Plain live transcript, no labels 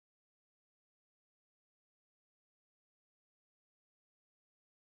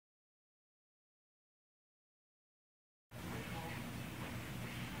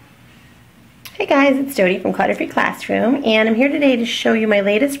Hi guys, it's Jody from Clutter-Free Classroom, and I'm here today to show you my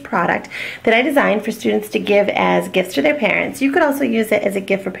latest product that I designed for students to give as gifts to their parents. You could also use it as a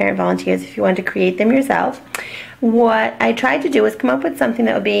gift for parent volunteers if you want to create them yourself. What I tried to do was come up with something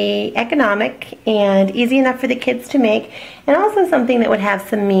that would be economic and easy enough for the kids to make, and also something that would have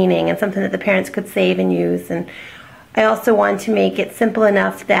some meaning and something that the parents could save and use. And I also want to make it simple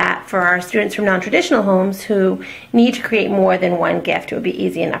enough that for our students from non-traditional homes who need to create more than one gift, it would be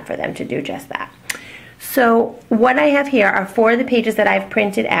easy enough for them to do just that. So what I have here are 4 of the pages that I've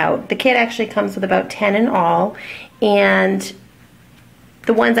printed out. The kit actually comes with about 10 in all, and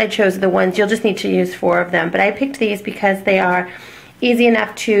the ones I chose are the ones you'll just need to use 4 of them. But I picked these because they are easy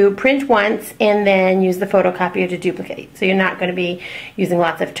enough to print once and then use the photocopier to duplicate. So you're not going to be using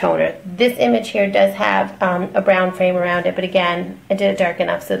lots of toner. This image here does have a brown frame around it, but again, I did it dark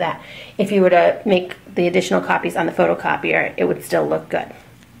enough so that if you were to make the additional copies on the photocopier, it would still look good.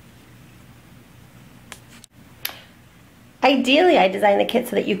 Ideally, I designed the kit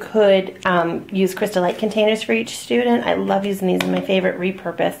so that you could use Crystal Light containers for each student. I love using these. My favorite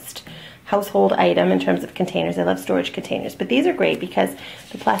repurposed household item in terms of containers. I love storage containers, but these are great because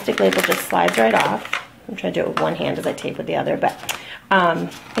the plastic label just slides right off. I'm trying to do it with one hand as I tape with the other, but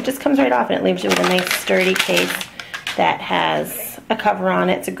it just comes right off and it leaves you with a nice sturdy case that has a cover on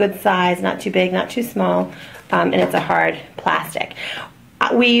it. It's a good size, not too big, not too small, and it's a hard plastic.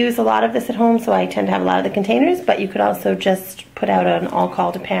 We use a lot of this at home, so I tend to have a lot of the containers, but you could also just put out an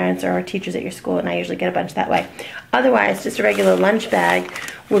all-call to parents or teachers at your school, and I usually get a bunch that way. Otherwise, just a regular lunch bag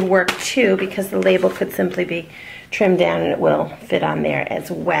would work too, because the label could simply be trimmed down and it will fit on there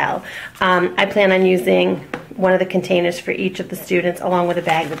as well. I plan on using one of the containers for each of the students, along with a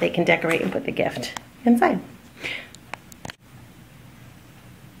bag that they can decorate and put the gift inside.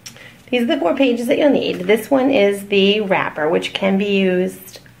 These are the 4 pages that you'll need. This one is the wrapper, which can be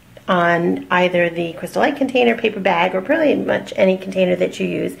used on either the Crystal Light container, paper bag, or pretty much any container that you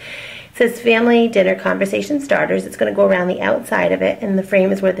use. It says Family Dinner Conversation Starters. It's going to go around the outside of it, and the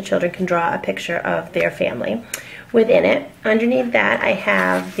frame is where the children can draw a picture of their family within it. Underneath that, I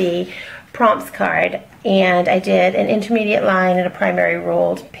have the prompts card, and I did an intermediate line and a primary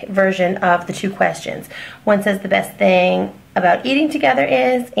ruled version of the 2 questions. One says the best thing about eating together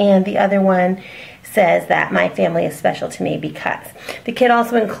is, and the other one says that my family is special to me because. The kit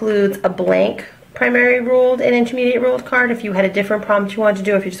also includes a blank primary ruled and intermediate ruled card if you had a different prompt you wanted to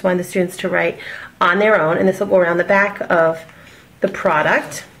do, if you just wanted the students to write on their own, and this will go around the back of the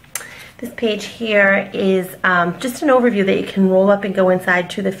product. This page here is just an overview that you can roll up and go inside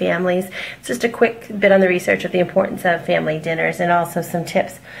to the families. It's just a quick bit on the research of the importance of family dinners and also some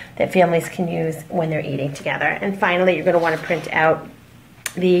tips that families can use when they're eating together. And finally, you're going to want to print out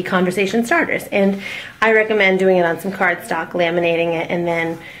the conversation starters. And I recommend doing it on some cardstock, laminating it, and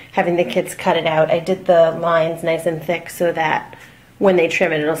then having the kids cut it out. I did the lines nice and thick so that when they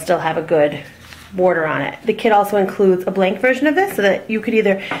trim it, it'll still have a good border on it. The kit also includes a blank version of this so that you could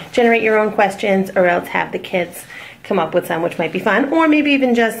either generate your own questions or else have the kids come up with some, which might be fun, or maybe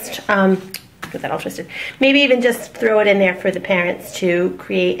even just get that all twisted. Maybe even just throw it in there for the parents to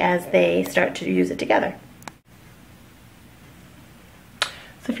create as they start to use it together.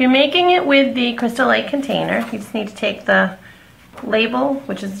 So if you're making it with the Crystal Light container, you just need to take the label,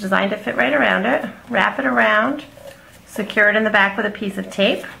 which is designed to fit right around it, wrap it around, secure it in the back with a piece of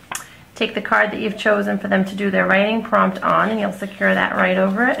tape. Take the card that you've chosen for them to do their writing prompt on, and you'll secure that right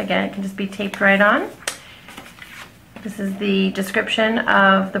over it. Again, it can just be taped right on. This is the description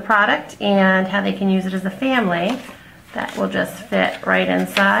of the product and how they can use it as a family. That will just fit right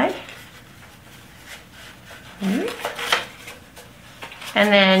inside. And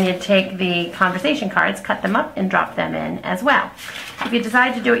then you take the conversation cards, cut them up, and drop them in as well. If you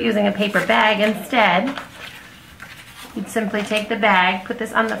decide to do it using a paper bag instead, you'd simply take the bag, put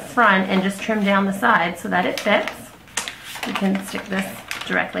this on the front, and just trim down the sides so that it fits. You can stick this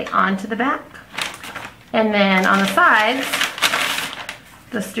directly onto the back. And then on the sides,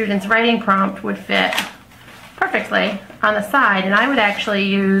 the student's writing prompt would fit perfectly on the side, and I would actually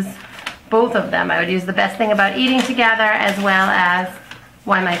use both of them. I would use the best thing about eating together as well as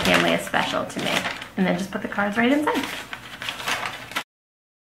why my family is special to me. And then just put the cards right inside.